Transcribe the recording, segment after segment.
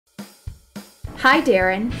Hi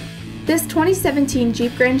Daren! This 2017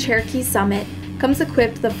 Jeep Grand Cherokee Summit comes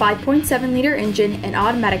equipped with a 5.7-liter engine and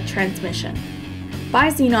automatic transmission.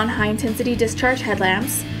 Bi-xenon high-intensity discharge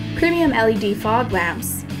headlamps, premium LED fog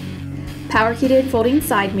lamps, power-heated folding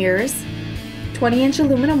side mirrors, 20-inch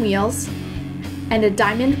aluminum wheels, and a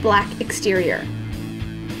diamond black exterior.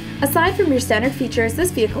 Aside from your standard features, this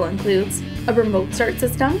vehicle includes a remote start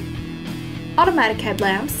system, automatic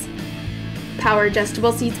headlamps, power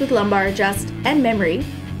adjustable seats with lumbar adjust and memory,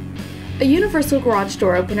 a universal garage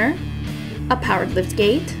door opener, a powered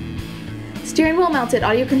liftgate, steering wheel mounted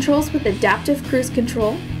audio controls with adaptive cruise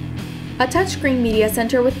control, a touchscreen media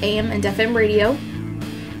center with AM and FM radio,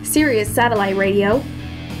 Sirius satellite radio,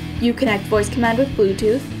 Uconnect voice command with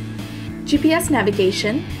Bluetooth, GPS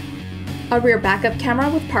navigation, a rear backup camera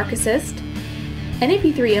with park assist, an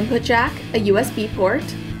MP3 input jack, a USB port,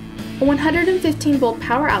 a 115-volt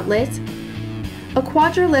power outlet, a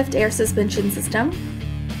quadra-lift air suspension system,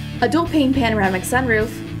 a dual-pane panoramic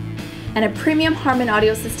sunroof, and a premium Harman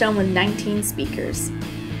audio system with 19 speakers.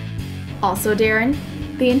 Also Daren,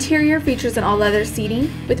 the interior features an all-leather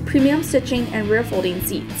seating with premium stitching and rear folding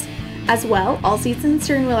seats. As well, all seats and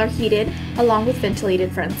steering wheel are heated along with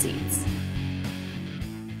ventilated front seats.